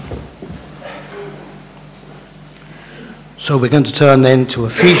So we're going to turn then to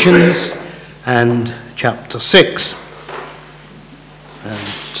Ephesians and chapter 6. And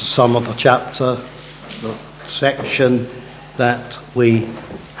to some of the chapter, the section that we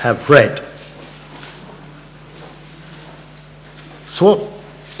have read. So what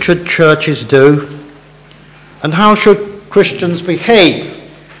should churches do? And how should Christians behave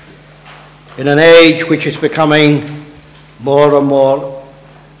in an age which is becoming more and more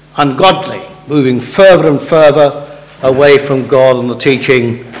ungodly, moving further and further away from God and the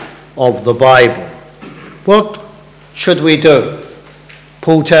teaching of the Bible? What should we do?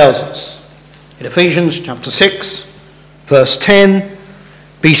 Paul tells us in Ephesians chapter 6, verse 10,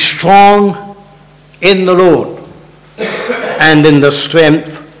 be strong in the Lord and in the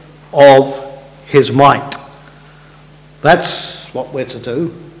strength of his might. That's what we're to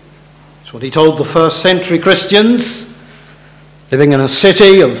do. That's what he told the first century Christians living in a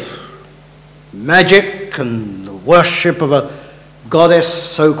city of magic and the worship of a goddess,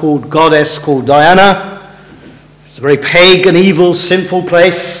 so-called goddess called Diana. It's a very pagan, evil, sinful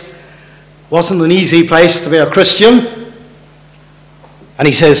place. Wasn't an easy place to be a Christian. And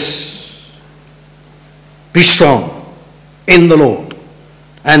he says, be strong in the Lord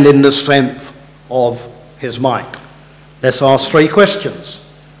and in the strength of his might. Let's ask three questions.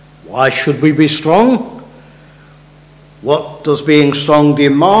 Why should we be strong? What does being strong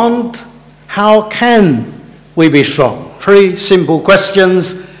demand? How can we be strong? Three simple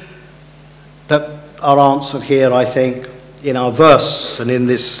questions that are answered here, I think, in our verse and in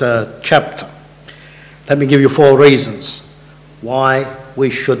this chapter. Let me give you four reasons why we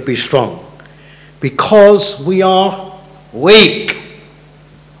should be strong. Because we are weak.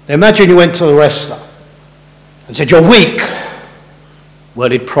 Now imagine you went to the wrestler and said, you're weak. Well,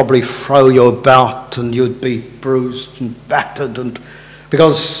 he'd probably throw you about and you'd be bruised and battered. And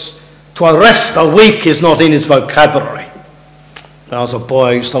because to a wrestler, weak is not in his vocabulary. When I was a boy,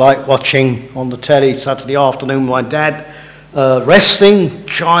 I used to like watching on the telly Saturday afternoon with my dad, wrestling,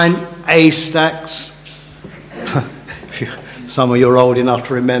 giant A-stacks. Some of you are old enough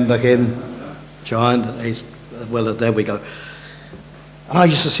to remember him. Giant A. Well, there we go. And I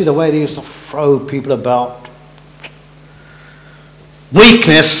used to see the way they used to throw people about.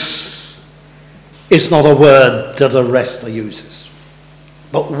 Weakness is not a word that a wrestler uses.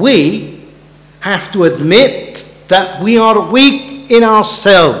 But we have to admit that we are weak in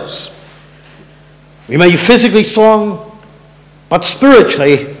ourselves. We may be physically strong, but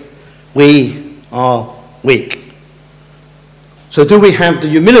spiritually we are weak. So do we have the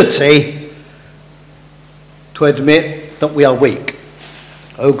humility to admit that we are weak?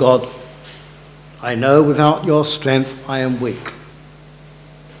 Oh God, I know without your strength I am weak.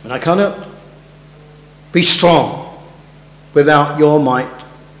 And I cannot be strong without your might,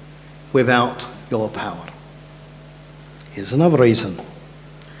 without your power. Here's another reason.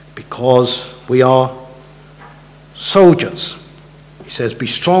 Because we are soldiers. He says, be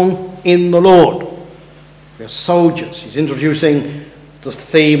strong in the Lord. We are soldiers. He's introducing the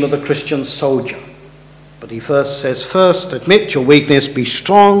theme of the Christian soldier. But he first says, admit your weakness, be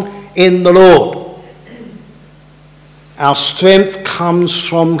strong in the Lord. Our strength comes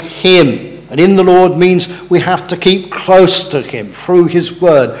from him. And in the Lord means we have to keep close to him through his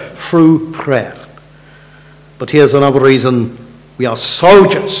word, through prayer. But here's another reason. We are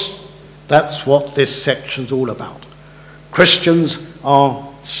soldiers. That's what this section's all about. Christians are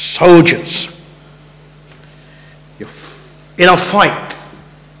soldiers. You're in a fight.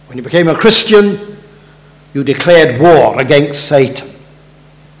 When you became a Christian, you declared war against Satan.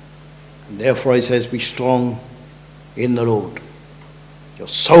 And therefore he says, be strong in the Lord. You're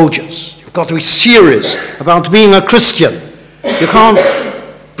soldiers. You've got to be serious about being a Christian. You can't,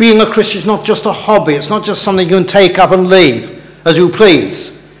 being a Christian is not just a hobby. It's not just something you can take up and leave as you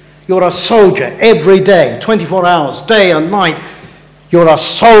please. You're a soldier every day, 24 hours, day and night. You're a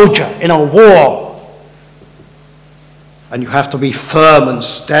soldier in a war. And you have to be firm and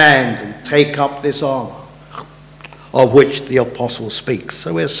stand and take up this armor of which the apostle speaks.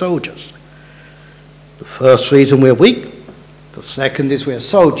 So we're soldiers. The first reason we're weak. The second is we're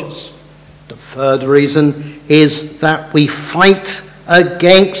soldiers. The third reason is that we fight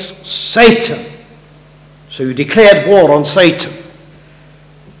against Satan. So you declared war on Satan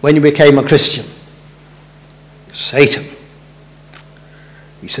when you became a Christian. Satan.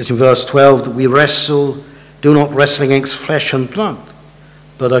 He says in verse 12 that we do not wrestle against flesh and blood,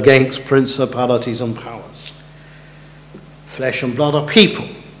 but against principalities and powers. Flesh and blood are people.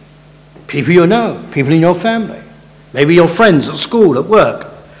 People you know, people in your family, maybe your friends at school, at work.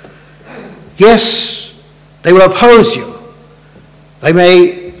 Yes, they will oppose you. They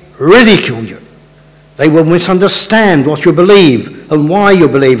may ridicule you. They will misunderstand what you believe and why you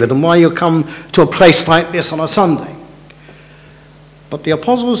believe it and why you come to a place like this on a Sunday. But the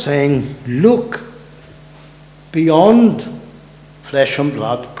apostle is saying, look beyond flesh and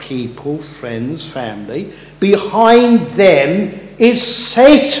blood, people, friends, family. Behind them is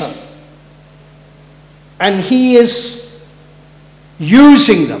Satan. And he is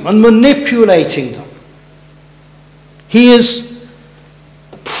using them and manipulating them. He is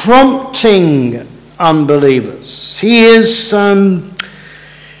prompting unbelievers. He is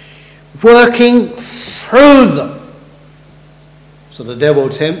working through them. So the devil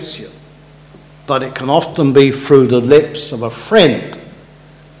tempts you. But it can often be through the lips of a friend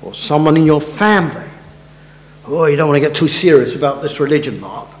or someone in your family. Oh, you don't want to get too serious about this religion,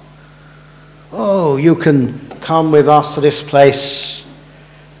 Mark. Oh, you can come with us to this place,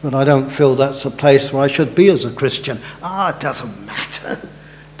 but I don't feel that's a place where I should be as a Christian. It doesn't matter.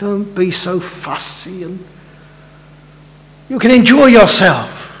 Don't be so fussy, and you can enjoy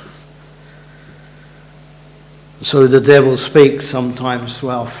yourself. So the devil speaks sometimes to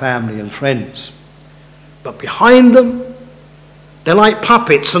our family and friends. But behind them, they're like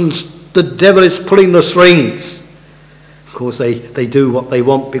puppets, and the devil is pulling the strings. Of course, they do what they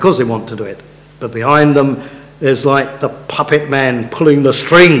want because they want to do it. But behind them, there's like the puppet man pulling the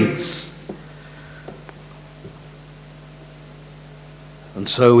strings. And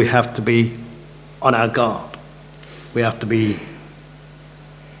so we have to be on our guard. We have to be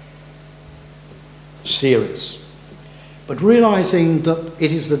serious. But realizing that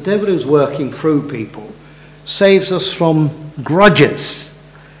it is the devil who's working through people saves us from grudges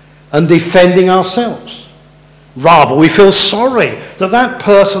and defending ourselves. Rather, we feel sorry that that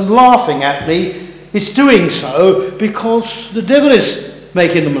person laughing at me is doing so because the devil is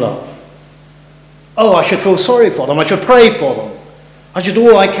making them laugh. Oh, I should feel sorry for them. I should pray for them. I should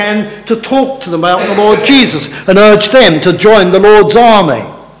do all I can to talk to them about the Lord Jesus and urge them to join the Lord's army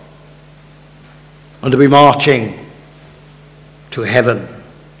and to be marching to heaven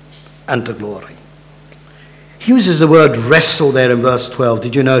and to glory. He uses the word wrestle there in verse 12.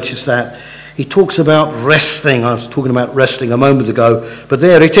 Did you notice that? He talks about wrestling. I was talking about wrestling a moment ago, but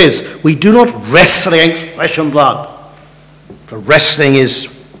there it is. We do not wrestle against flesh and blood. The wrestling is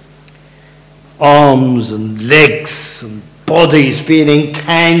arms and legs and bodies being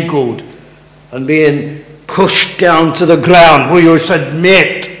entangled and being pushed down to the ground where you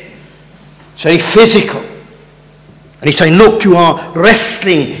submit. It's very physical. And he's saying, look, you are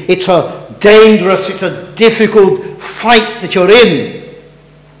wrestling. It's a dangerous, it's a difficult fight that you're in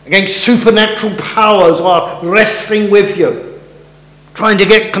against supernatural powers who are wrestling with you, trying to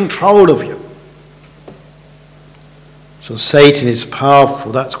get control of you. So Satan is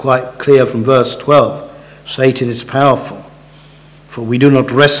powerful. That's quite clear from verse 12. Satan is powerful. For we do not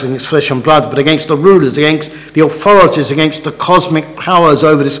wrestle against flesh and blood, but against the rulers, against the authorities, against the cosmic powers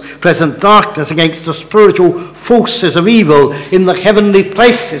over this present darkness, against the spiritual forces of evil in the heavenly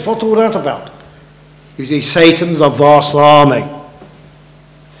places. What's all that about? You see, Satan's a vast army.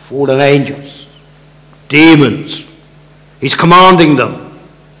 Fallen angels, demons. He's commanding them.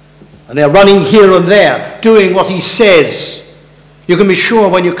 And they're running here and there, doing what he says. You can be sure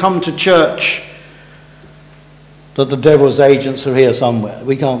when you come to church that the devil's agents are here somewhere.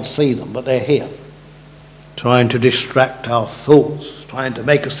 We can't see them, but they're here. Trying to distract our thoughts, trying to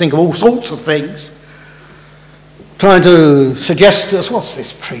make us think of all sorts of things. Trying to suggest to us, what's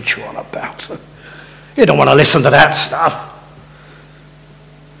this preacher on about? You don't want to listen to that stuff.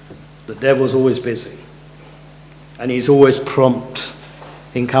 The devil's always busy. And he's always prompt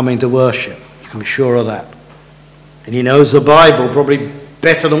in coming to worship. I'm sure of that. And he knows the Bible probably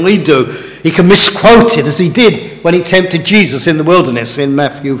better than we do. He can misquote it as he did when he tempted Jesus in the wilderness in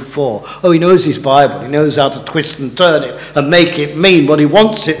Matthew 4. Oh, he knows his Bible. He knows how to twist and turn it and make it mean what he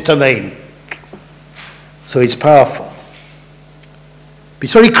wants it to mean. So he's powerful.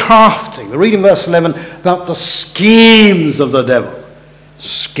 He's very crafty. We're reading verse 11 about the schemes of the devil.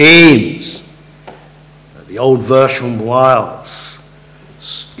 Schemes. The old version, wiles.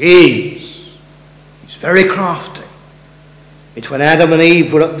 Schemes. He's very crafty. It's when Adam and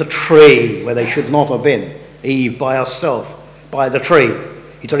Eve were at the tree where they should not have been. Eve by herself, by the tree.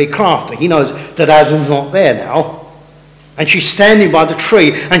 He's very crafty. He knows that Adam's not there now. And she's standing by the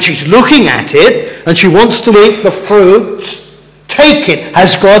tree and she's looking at it and she wants to eat the fruit. Take it,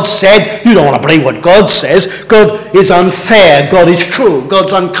 as God said. You don't want to believe what God says. God is unfair. God is cruel.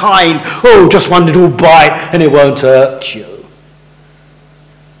 God's unkind. Oh, just one little bite and it won't hurt you.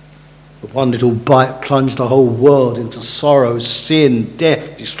 But one little bite plunged the whole world into sorrow, sin,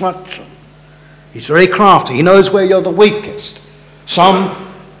 death, destruction. He's very crafty. He knows where you're the weakest.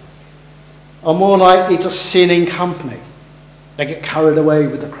 Some are more likely to sin in company. They get carried away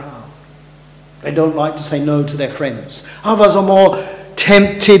with the crowd. They don't like to say no to their friends. Others are more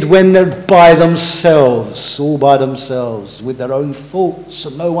tempted when they're by themselves, all by themselves, with their own thoughts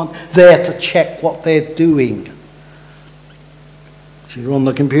and no one there to check what they're doing. If you're on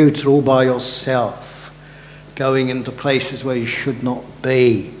the computer all by yourself, going into places where you should not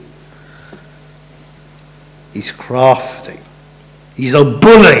be. He's crafty. He's a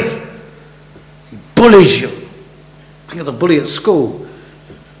bully. He bullies you. Think of the bully at school.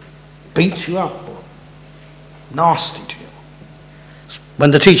 Beats you up. Nasty to you.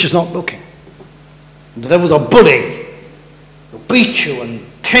 When the teacher's not looking. And the devil's a bully. He'll beat you and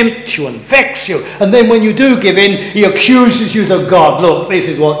tempt you and vex you. And then when you do give in, he accuses you to God. Look, this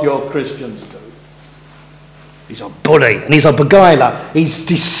is what your Christians do. He's a bully and he's a beguiler. He's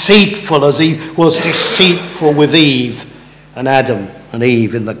deceitful as he was deceitful with Eve and Adam and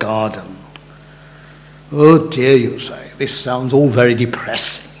Eve in the garden. Oh dear, you say. This sounds all very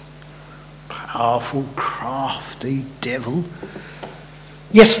depressing. Powerful, crafty devil.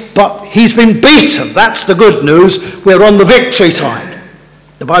 Yes, but he's been beaten. That's the good news. We're on the victory side.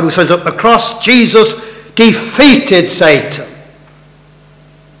 The Bible says at the cross, Jesus defeated Satan.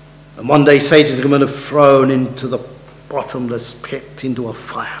 And one day Satan's going to be thrown into the bottomless pit, into a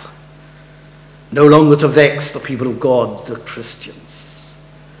fire. No longer to vex the people of God, the Christians.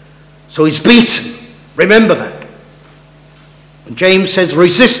 So he's beaten. Remember that. And James says,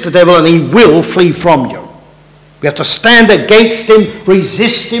 resist the devil and he will flee from you. We have to stand against him,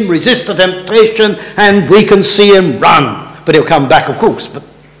 resist the temptation, and we can see him run. But he'll come back, of course.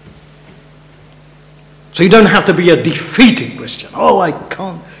 So you don't have to be a defeated Christian. Oh, I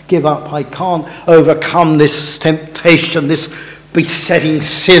can't give up. I can't overcome this temptation, this besetting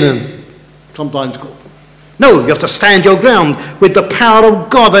sin, and sometimes called. No, you have to stand your ground with the power of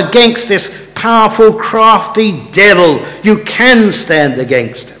God against this powerful, crafty devil. You can stand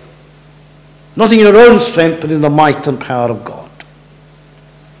against him. Not in your own strength, but in the might and power of God.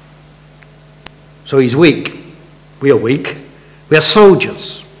 So he's weak. We are weak. We are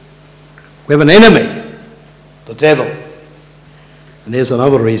soldiers. We have an enemy, the devil. And here's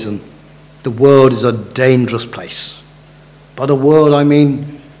another reason. The world is a dangerous place. By the world, I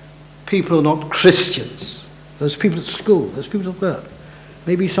mean people who are not Christians. Those people at school, those people at work.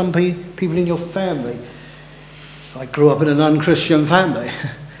 Maybe some people in your family. I grew up in an unchristian family.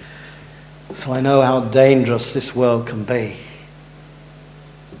 So I know how dangerous this world can be.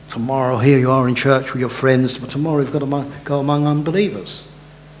 Tomorrow, here you are in church with your friends, but tomorrow you've got to go among unbelievers.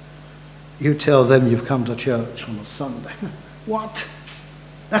 You tell them you've come to church on a Sunday. What?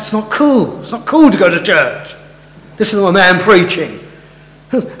 That's not cool. It's not cool to go to church. Listen to a man preaching.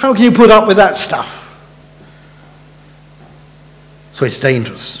 How can you put up with that stuff? So it's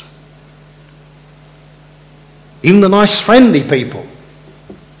dangerous. Even the nice, friendly people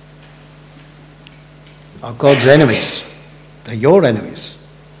are God's enemies. They're your enemies.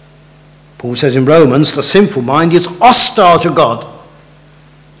 Paul says in Romans, the sinful mind is hostile to God.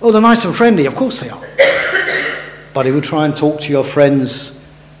 Oh, they're nice and friendly, of course they are. But he will try and talk to your friends,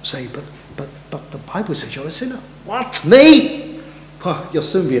 say, but the Bible says you're a sinner. What? Me? Oh, you'll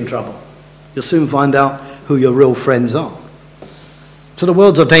soon be in trouble. You'll soon find out who your real friends are. So the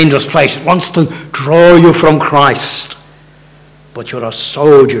world's a dangerous place. It wants to draw you from Christ. But you're a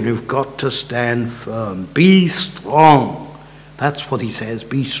soldier and you've got to stand firm. Be strong. That's what he says.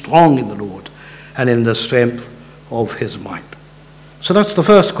 Be strong in the Lord and in the strength of his might. So that's the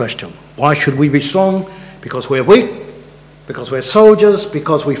first question. Why should we be strong? Because we're weak, because we're soldiers,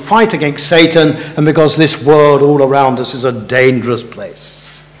 because we fight against Satan, and because this world all around us is a dangerous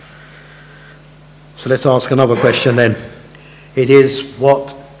place. So let's ask another question then. It is,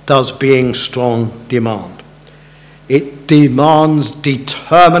 what does being strong demand? It demands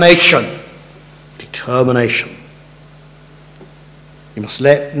determination. Determination. You must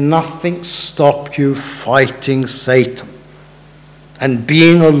let nothing stop you fighting Satan and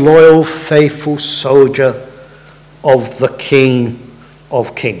being a loyal, faithful soldier of the King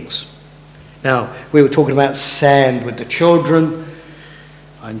of Kings. Now, we were talking about sand with the children.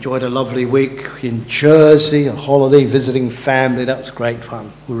 I enjoyed a lovely week in Jersey, a holiday, visiting family. That was great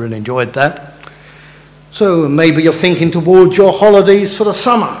fun. We really enjoyed that. So maybe you're thinking towards your holidays for the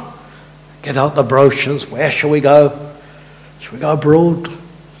summer. Get out the brochures. Where shall we go? Shall we go abroad?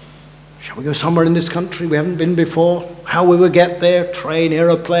 Shall we go somewhere in this country we haven't been before? How will we get there? Train,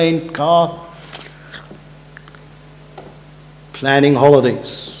 aeroplane, car? Planning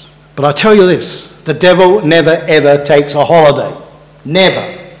holidays. But I tell you this, the devil never ever takes a holiday.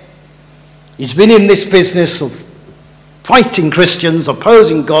 Never. He's been in this business of fighting Christians,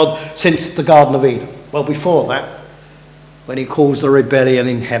 opposing God since the Garden of Eden. Well, before that, when he caused the rebellion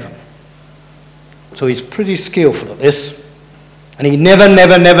in heaven. So he's pretty skillful at this. And he never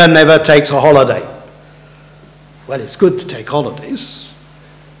takes a holiday. Well, it's good to take holidays.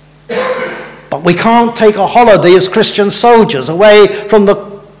 But we can't take a holiday as Christian soldiers away from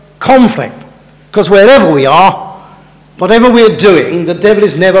the conflict. Because wherever we are, whatever we're doing, the devil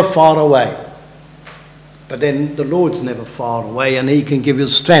is never far away. But then the Lord's never far away, and he can give you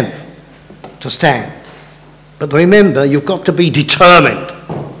strength to stand. But remember, you've got to be determined.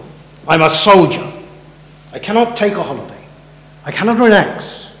 I'm a soldier. I cannot take a holiday. I cannot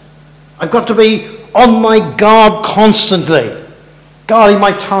relax. I've got to be on my guard constantly. Guarding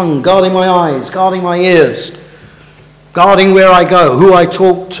my tongue, guarding my eyes, guarding my ears. Guarding where I go, who I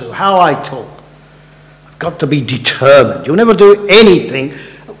talk to, how I talk. I've got to be determined. You'll never do anything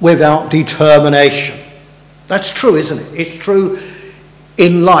without determination. That's true, isn't it? It's true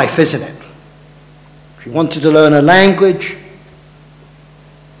in life, isn't it? If you wanted to learn a language,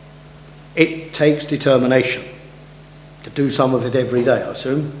 it takes determination to do some of it every day, I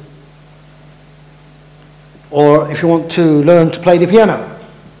assume. Or if you want to learn to play the piano,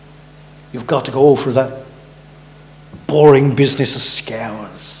 you've got to go all through that boring business of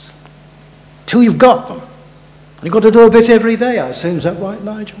scales till you've got them. And you've got to do a bit every day, I assume. Is that right,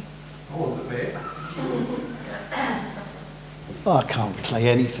 Nigel? All a bit. Oh, I can't play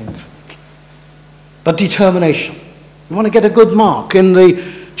anything. But determination. You want to get a good mark in the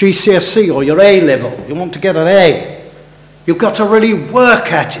GCSE or your A level. You want to get an A. You've got to really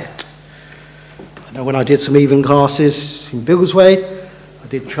work at it. I know when I did some evening classes in Biggleswade, I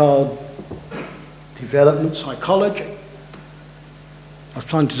did child development psychology. I was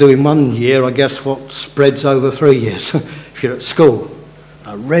trying to do in 1 year, I guess, what spreads over 3 years if you're at school.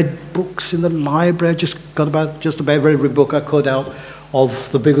 I read books in the library. I just got just about every book I could out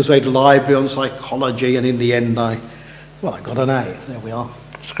of the Biggleswade Library on psychology, and in the end I got an A. There we are.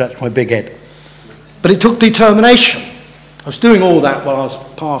 Scratched my big head. But it took determination. I was doing all that while I was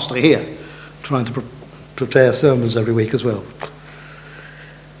pastor here, trying to prepare sermons every week as well.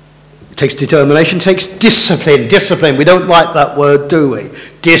 It takes determination, it takes discipline. Discipline, we don't like that word, do we?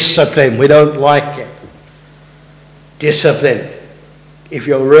 Discipline, we don't like it. Discipline. If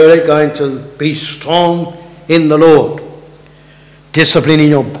you're really going to be strong in the Lord. Discipline in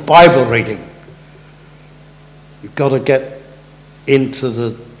your Bible reading. You've got to get into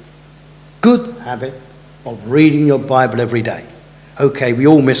the good habit of reading your Bible every day. Okay, we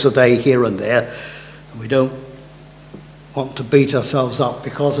all miss a day here and there, and we don't want to beat ourselves up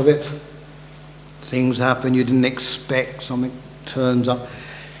because of it. Things happen you didn't expect, something turns up.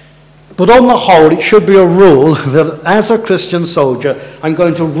 But on the whole, it should be a rule that as a Christian soldier, I'm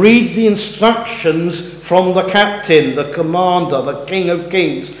going to read the instructions from the captain, the commander, the King of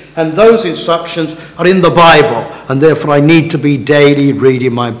Kings, and those instructions are in the Bible, and therefore I need to be daily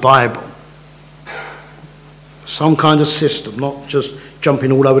reading my Bible. Some kind of system, not just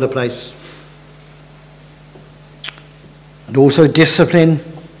jumping all over the place. And also discipline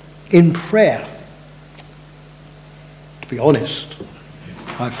in prayer. To be honest,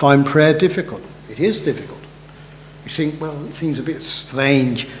 I find prayer difficult. It is difficult. You think, well, it seems a bit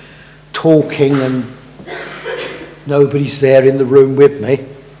strange talking and nobody's there in the room with me.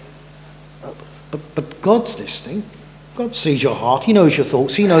 But God's listening. God sees your heart. He knows your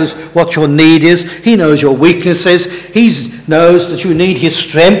thoughts. He knows what your need is. He knows your weaknesses. He knows that you need his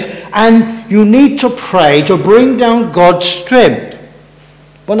strength. And you need to pray to bring down God's strength.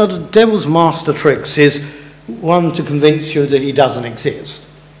 One of the devil's master tricks is, one, to convince you that he doesn't exist.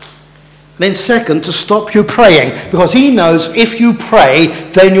 Then second, to stop you praying. Because he knows if you pray,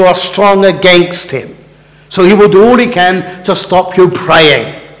 then you are strong against him. So he will do all he can to stop you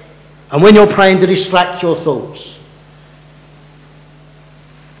praying. And when you're praying, to distract your thoughts.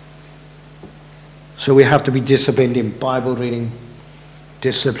 So we have to be disciplined in Bible reading,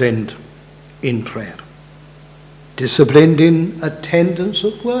 disciplined in prayer, disciplined in attendance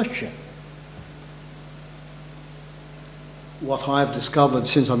at worship. What I've discovered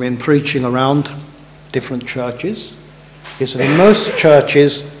since I've been preaching around different churches is that in most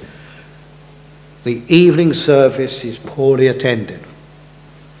churches the evening service is poorly attended.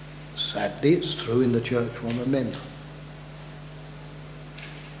 Sadly, it's true in the church where I'm a member.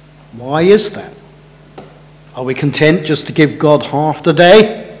 Why is that? Are we content just to give God half the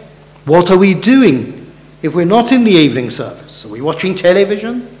day? What are we doing if we're not in the evening service? Are we watching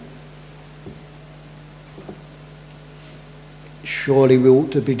television? Surely we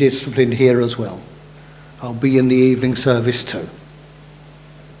ought to be disciplined here as well. I'll be in the evening service too.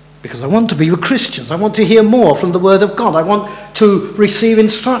 because I want to be with Christians. I want to hear more from the Word of God. I want to receive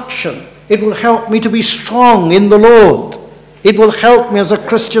instruction. It will help me to be strong in the Lord. It will help me as a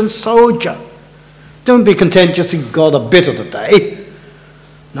Christian soldier. Don't be content just in God a bit of the day.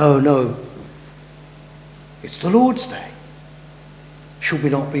 No. It's the Lord's day. Should we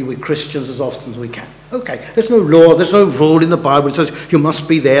not be with Christians as often as we can? Okay, there's no law, there's no rule in the Bible that says you must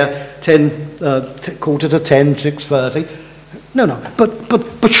be there quarter to 10, 6:30. No.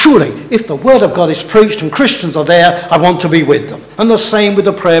 But surely, if the Word of God is preached and Christians are there, I want to be with them. And the same with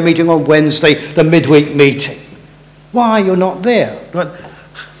the prayer meeting on Wednesday, the midweek meeting. Why you're not there?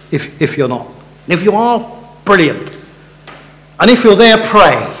 If you're not. If you are, brilliant. And if you're there,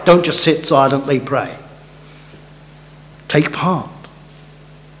 pray. Don't just sit silently, pray. Take part.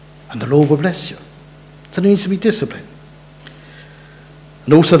 And the Lord will bless you. So there needs to be discipline.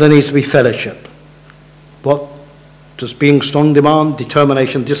 And also there needs to be fellowship. What does being strong demand?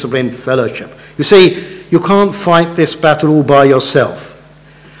 Determination, discipline, fellowship. You see, you can't fight this battle all by yourself.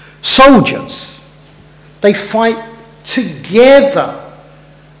 Soldiers, they fight together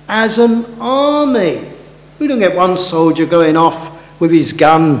as an army. We don't get one soldier going off with his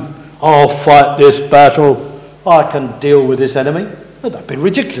gun. I'll fight this battle. I can deal with this enemy. Well, that'd be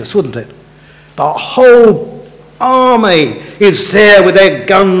ridiculous, wouldn't it? The whole army is there with their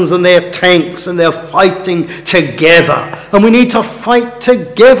guns and their tanks, and they're fighting together. And we need to fight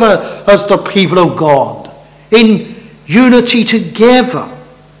together as the people of God, in unity together.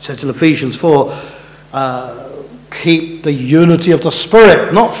 It says in Ephesians 4, keep the unity of the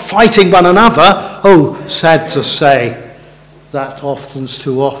Spirit, not fighting one another. Oh, sad to say, that happens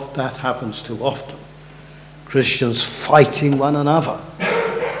too often. Christians fighting one another,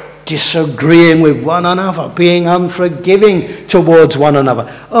 disagreeing with one another, being unforgiving towards one another.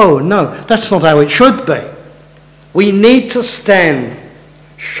 Oh no, that's not how it should be. We need to stand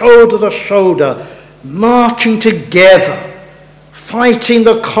shoulder to shoulder, marching together, fighting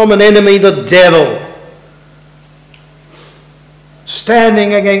the common enemy, the devil,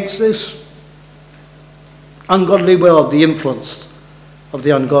 standing against this ungodly world, the influence of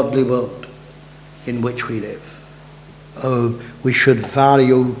the ungodly world in which we live. Oh, we should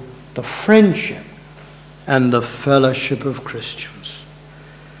value the friendship and the fellowship of Christians.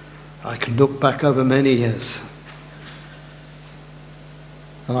 I can look back over many years,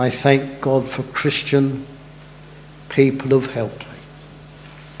 and I thank God for Christian people who've helped me.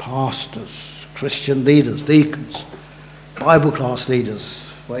 Pastors, Christian leaders, deacons, Bible class leaders,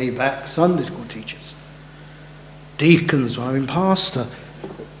 way back, Sunday school teachers, deacons when I've been pastor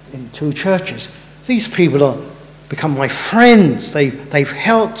in 2 churches. These people have become my friends. They've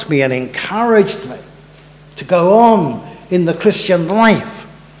helped me and encouraged me to go on in the Christian life.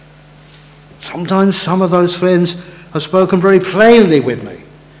 Sometimes some of those friends have spoken very plainly with me.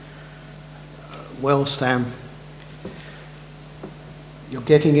 Well, Stan, you're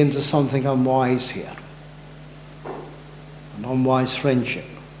getting into something unwise here. An unwise friendship,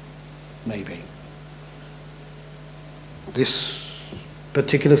 maybe. This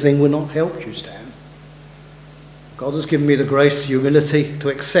particular thing will not help you, Stan. God has given me the grace, humility to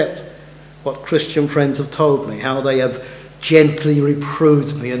accept what Christian friends have told me, how they have gently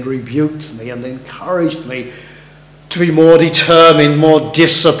reproved me and rebuked me and encouraged me to be more determined, more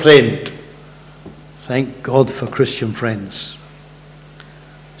disciplined. Thank God for Christian friends.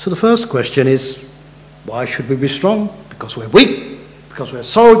 So the first question is, why should we be strong? Because we're weak, because we're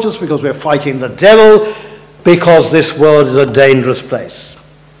soldiers, because we're fighting the devil, because this world is a dangerous place.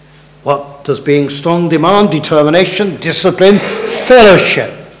 What does being strong demand? Determination, discipline,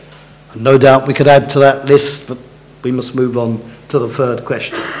 fellowship. And no doubt we could add to that list, but we must move on to the third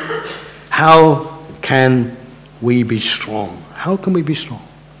question. How can we be strong? How can we be strong?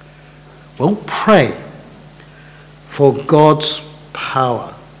 Well, pray for God's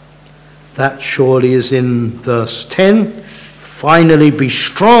power. That surely is in verse 10. Finally, be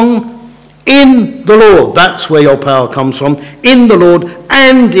strong in the Lord. That's where your power comes from. In the Lord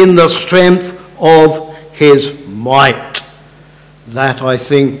and in the strength of his might. That, I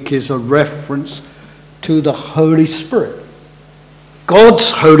think, is a reference to the Holy Spirit.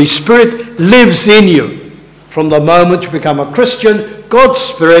 God's Holy Spirit lives in you. From the moment you become a Christian, God's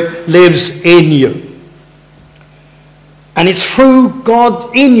Spirit lives in you. And it's through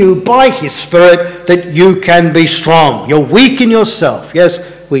God in you, by his Spirit, that you can be strong. You're weak in yourself. Yes,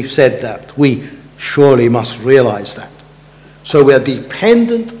 we've said that. We surely must realize that. So we are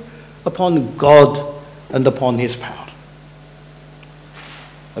dependent upon God and upon his power.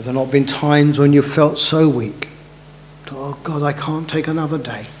 Have there not been times when you felt so weak? Oh God, I can't take another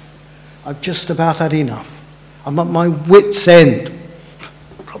day. I've just about had enough. I'm at my wit's end.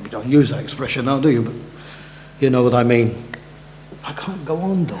 Probably don't use that expression now, do you? But you know what I mean. I can't go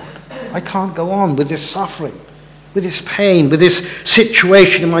on, Lord. I can't go on with this suffering, with this pain, with this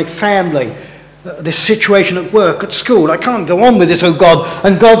situation in my family, this situation at work, at school. I can't go on with this, oh God.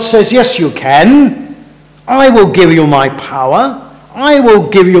 And God says, yes, you can. I will give you my power. I will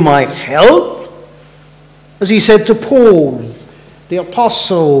give you my help. As he said to Paul, the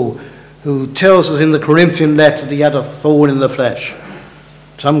apostle, who tells us in the Corinthian letter that he had a thorn in the flesh,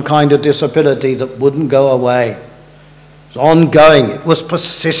 some kind of disability that wouldn't go away. It was ongoing. It was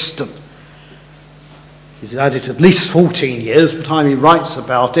persistent. He's had it at least 14 years by the time he writes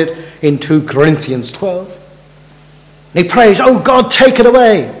about it in 2 Corinthians 12. And he prays, oh God, take it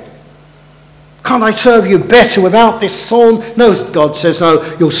away. Can't I serve you better without this thorn? No, God says,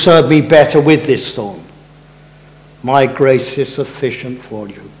 no, you'll serve me better with this thorn. My grace is sufficient for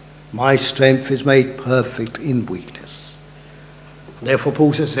you. My strength is made perfect in weakness. Therefore,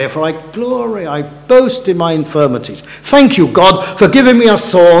 Paul says, therefore I glory, I boast in my infirmities. Thank you, God, for giving me a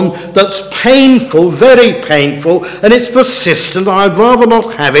thorn that's painful, very painful, and it's persistent. I'd rather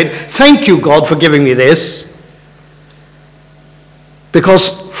not have it. Thank you, God, for giving me this. Because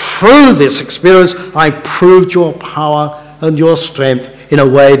through this experience, I proved your power and your strength in a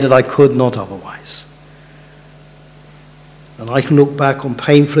way that I could not otherwise. And I can look back on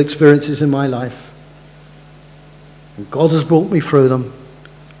painful experiences in my life. And God has brought me through them.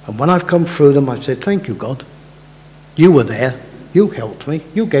 And when I've come through them, I've said, thank you, God. You were there. You helped me.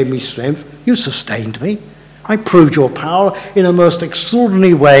 You gave me strength. You sustained me. I proved your power in a most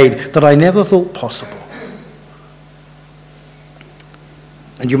extraordinary way that I never thought possible.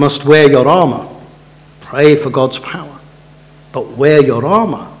 And you must wear your armour. Pray for God's power. But wear your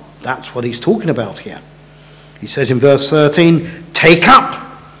armour. That's what he's talking about here. He says in verse 13, take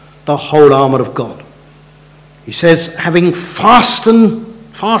up the whole armour of God. He says, having fastened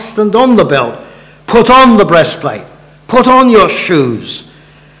on the belt, put on the breastplate, put on your shoes,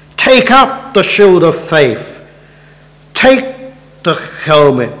 take up the shield of faith, take the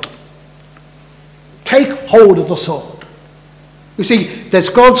helmet, take hold of the sword. You see, there's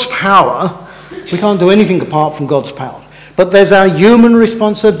God's power. We can't do anything apart from God's power. But there's our human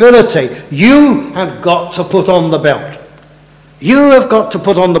responsibility. You have got to put on the belt. You have got to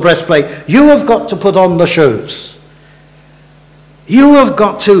put on the breastplate. You have got to put on the shoes. You have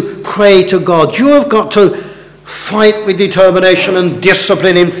got to pray to God. You have got to fight with determination and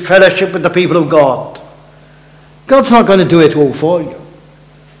discipline in fellowship with the people of God. God's not going to do it all for you.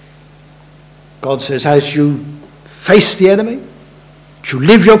 God says, as you face the enemy, as you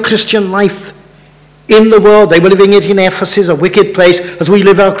live your Christian life in the world, they were living it in Ephesus, a wicked place, as we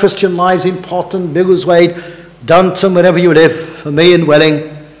live our Christian lives in Potton, Biggleswade, Dunton, wherever you live, for me in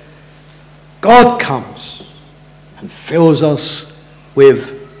Welling, God comes and fills us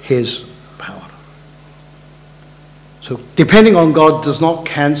with his power. So depending on God does not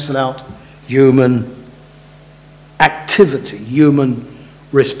cancel out human activity, human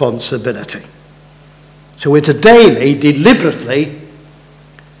responsibility. So we're to daily, deliberately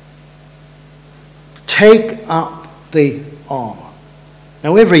take up the armour.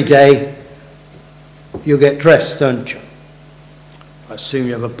 Now every day you get dressed, don't you? I assume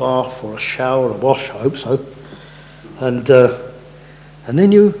you have a bath or a shower or a wash, I hope so. And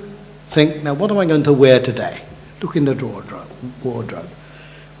then you think, now what am I going to wear today? Look in the wardrobe.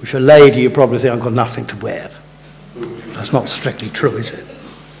 If you're a lady, you probably think, I've got nothing to wear. That's not strictly true, is it?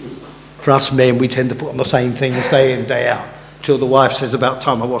 For us men, we tend to put on the same things day in, day out, till the wife says, about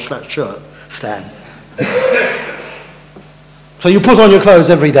time I wash that shirt, Stan. So you put on your clothes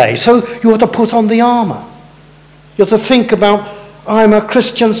every day. So you have to put on the armour. You have to think about, I'm a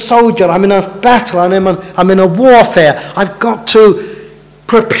Christian soldier, I'm in a battle, I'm in a warfare. I've got to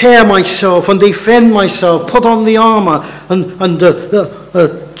prepare myself and defend myself, put on the armour and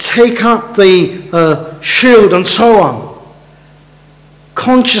take up the shield and so on.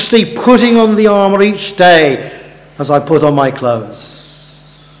 Consciously putting on the armour each day as I put on my clothes.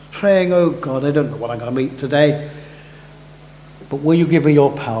 Praying, oh God, I don't know what I'm going to meet today, but will you give me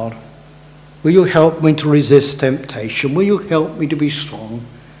your power? Will you help me to resist temptation? Will you help me to be strong?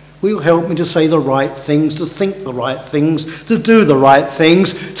 Will you help me to say the right things, to think the right things, to do the right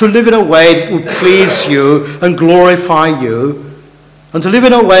things, to live in a way that will please you and glorify you, and to live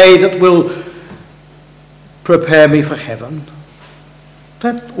in a way that will prepare me for heaven?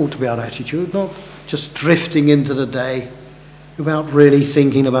 That ought to be our attitude, not just drifting into the day without really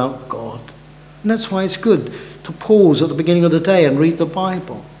thinking about God. And that's why it's good to pause at the beginning of the day and read the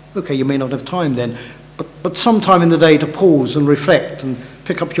Bible. Okay, you may not have time then, but sometime in the day to pause and reflect and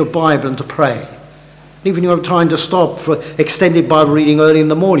pick up your Bible and to pray. Even you have time to stop for extended Bible reading early in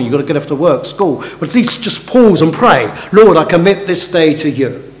the morning. You've got to get off to work, school. But at least just pause and pray. Lord, I commit this day to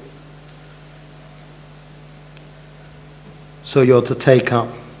you. So you're to take up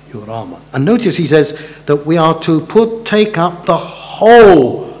your armour. And notice he says that we are to take up the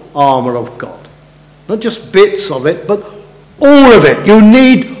whole armour of God. Not just bits of it, but all of it. You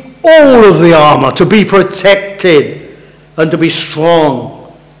need all of the armour to be protected and to be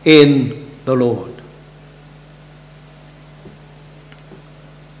strong in the Lord.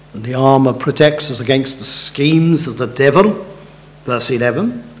 And the armour protects us against the schemes of the devil, verse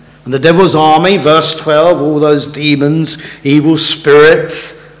 11. And the devil's army, verse 12, all those demons, evil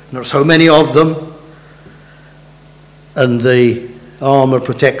spirits, and there are so many of them. And the armour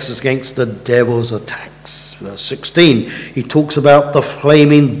protects us against the devil's attacks. Verse 16, he talks about the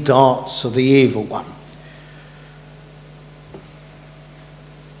flaming darts of the evil one.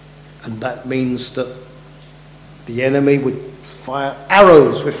 And that means that the enemy would fire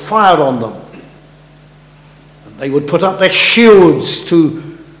arrows were fired on them. And they would put up their shields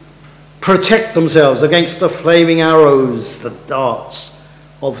to protect themselves against the flaming arrows, the darts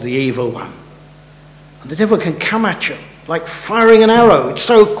of the evil one. And the devil can come at you like firing an arrow. It's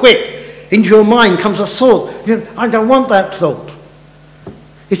so quick. Into your mind comes a thought. I don't want that thought.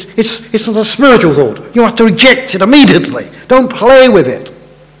 It's not a spiritual thought. You have to reject it immediately. Don't play with it.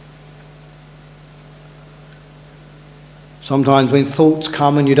 Sometimes when thoughts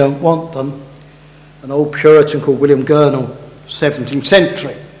come and you don't want them, an old Puritan called William Gurnall, 17th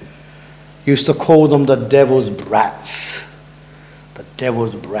century, used to call them the devil's brats. The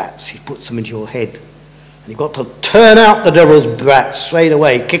devil's brats. He puts them into your head. And you've got to turn out the devil's brats straight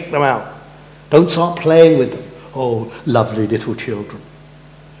away, kick them out. Don't start playing with them. Oh, lovely little children.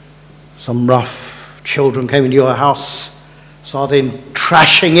 Some rough children came into your house, started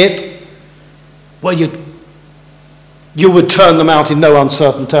trashing it. Well, you would turn them out in no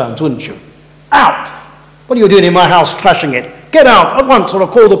uncertain terms, wouldn't you? Out! What are you doing in my house trashing it? Get out at once or I'll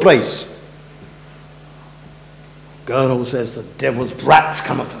call the police. Gurnall says the devil's brats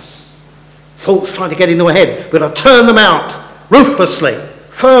come at us. Thoughts trying to get into our head. We've got to turn them out ruthlessly,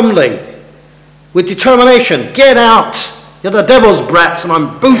 firmly, with determination. Get out! You're the devil's brats and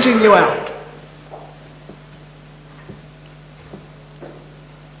I'm booting you out.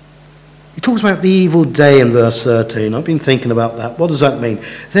 He talks about the evil day in verse 13. I've been thinking about that. What does that mean?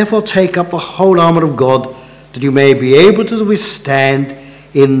 Therefore take up the whole armour of God, that you may be able to withstand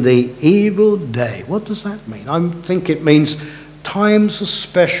in the evil day. What does that mean? I think it means times of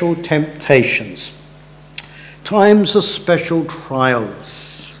special temptations, times of special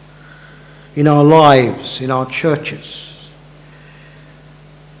trials in our lives, in our churches.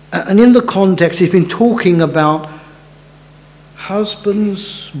 And in the context, he's been talking about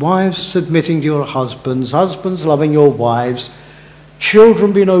husbands, wives submitting to your husbands, husbands loving your wives,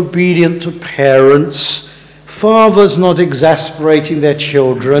 children being obedient to parents, fathers not exasperating their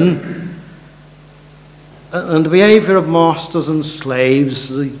children, and the behaviour of masters and slaves,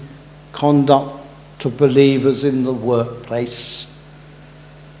 the conduct of believers in the workplace.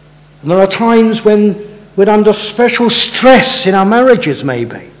 And there are times when we're under special stress in our marriages,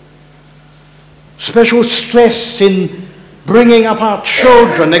 maybe. Special stress in bringing up our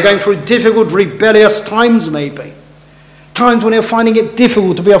children. They're going through difficult, rebellious times, maybe. Times when you're finding it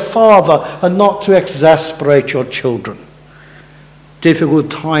difficult to be a father and not to exasperate your children. Difficult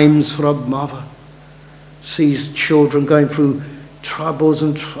times for a mother. Sees children going through troubles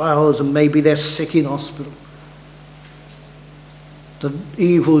and trials and maybe they're sick in hospital. The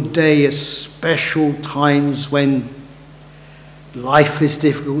evil day is special times when life is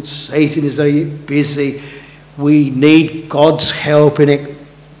difficult, Satan is very busy. We need God's help in it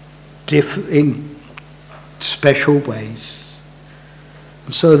in special ways.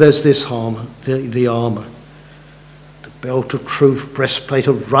 And so there's this armour, the armour. The belt of truth, breastplate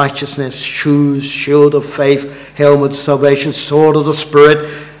of righteousness, shoes, shield of faith, helmet of salvation, sword of the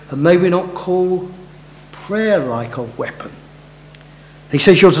Spirit. And may we not call prayer like a weapon. He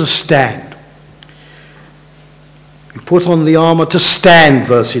says you're to stand. You put on the armour to stand,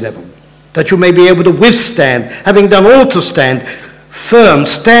 verse 11, that you may be able to withstand, having done all to stand firm.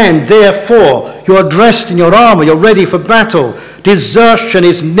 Stand, therefore. You are dressed in your armour. You're ready for battle. Desertion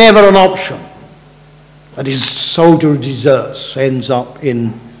is never an option. And his soldier who deserts ends up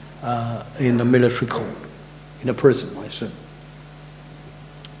in a military court, in a prison, I assume.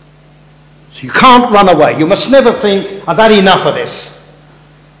 So you can't run away. You must never think, I've had enough of this.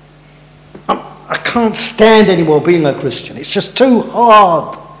 I can't stand anymore being a Christian. It's just too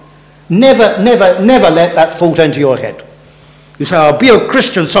hard. Never let that thought enter your head. You say, I'll be a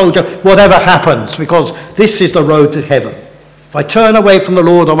Christian soldier, whatever happens, because this is the road to heaven. If I turn away from the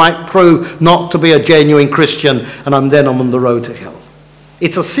Lord, I might prove not to be a genuine Christian, and I'm on the road to hell.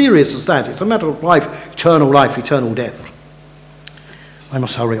 It's as serious as that. It's a matter of life, eternal death. I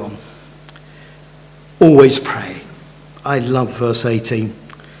must hurry on. Always pray. I love verse 18.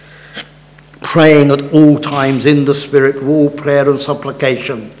 Praying at all times in the Spirit with all prayer and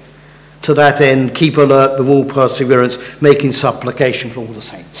supplication. To that end, keep alert with all perseverance, making supplication for all the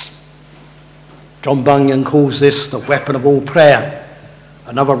saints. John Bunyan calls this the weapon of all prayer.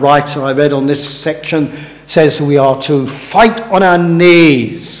 Another writer I read on this section says we are to fight on our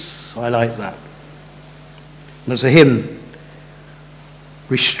knees. I like that. There's a hymn,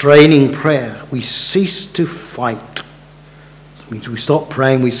 restraining prayer. We cease to fight. It means we stop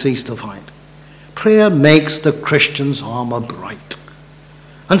praying, we cease to fight. Prayer makes the Christian's armor bright.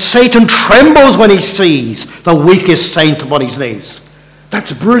 And Satan trembles when he sees the weakest saint upon his knees.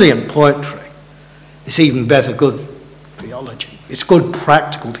 That's brilliant poetry. It's even better good theology. It's good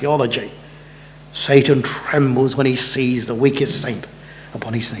practical theology. Satan trembles when he sees the weakest saint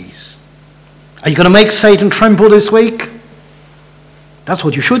upon his knees. Are you going to make Satan tremble this week? That's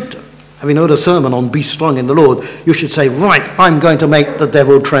what you should do. Having heard a sermon on be strong in the Lord, you should say, right, I'm going to make the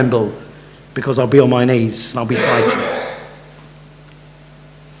devil tremble because I'll be on my knees and I'll be fighting.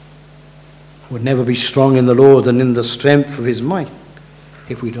 Would never be strong in the Lord and in the strength of his might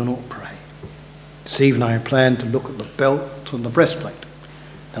if we do not pray. This evening I plan to look at the belt and the breastplate.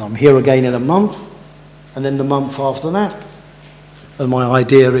 And I'm here again in a month, and then the month after that. And my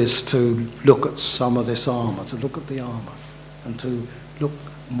idea is to look at some of this armour, to look at the armour, and to look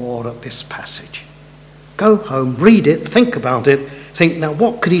more at this passage. Go home, read it, think about it, think, now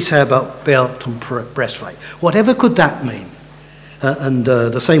what could he say about belt and breastplate? Whatever could that mean? And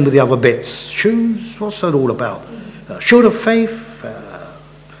the same with the other bits. Shoes, what's that all about? Shield of faith,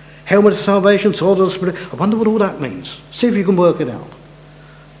 helmet of salvation, sword of the Spirit. I wonder what all that means. See if you can work it out.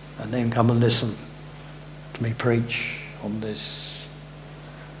 And then come and listen to me preach on this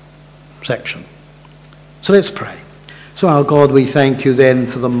section. So let's pray. So our God, we thank you then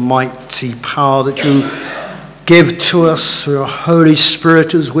for the mighty power that you give to us through your Holy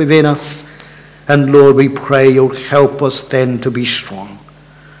Spirit who's within us. And Lord, we pray you'll help us then to be strong.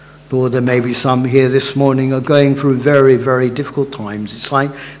 Lord, there may be some here this morning are going through very, very difficult times. It's like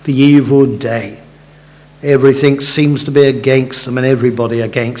the evil day. Everything seems to be against them and everybody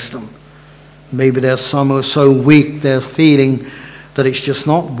against them. Maybe there's some who are so weak they're feeling that it's just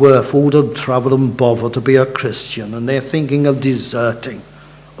not worth all the trouble and bother to be a Christian, and they're thinking of deserting.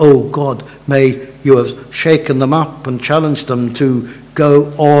 Oh God, may you have shaken them up and challenged them to go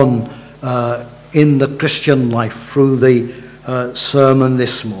on in the Christian life through the sermon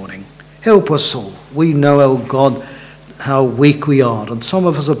this morning. Help us all. We know, oh God, how weak we are, and some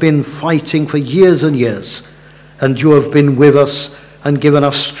of us have been fighting for years and years, and you have been with us and given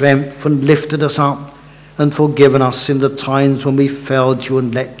us strength and lifted us up and forgiven us in the times when we failed you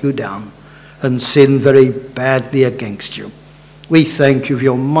and let you down and sinned very badly against you. We thank you for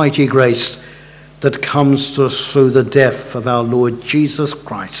your mighty grace that comes to us through the death of our Lord Jesus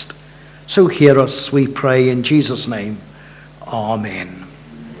Christ. So hear us, we pray, in Jesus' name. Amen.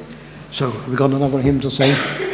 So we've got another hymn to sing.